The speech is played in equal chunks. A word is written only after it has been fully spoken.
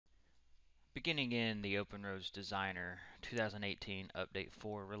Beginning in the OpenRoads Designer 2018 Update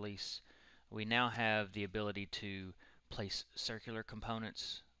 4 release, we now have the ability to place circular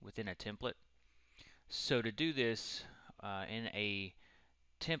components within a template. So to do this in a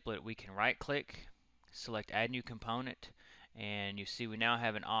template, we can right click, select Add New Component, and you see we now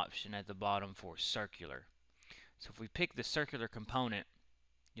have an option at the bottom for circular. So if we pick the circular component,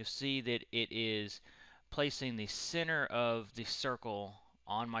 you'll see that it is placing the center of the circle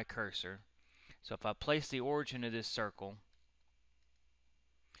on my cursor. So if I place the origin of this circle,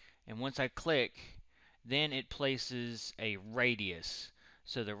 and once I click, then it places a radius.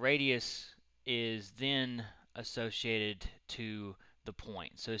 So the radius is then associated to the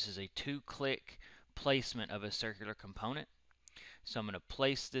point. So this is a two-click placement of a circular component. So I'm going to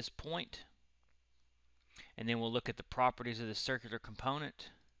place this point, and then we'll look at the properties of the circular component.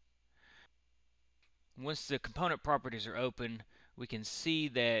 Once the component properties are open, we can see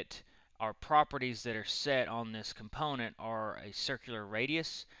that our properties that are set on this component are a circular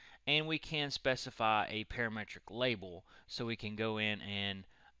radius, and we can specify a parametric label, so we can go in and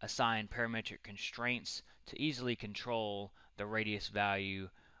assign parametric constraints to easily control the radius value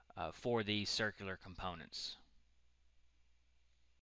for these circular components.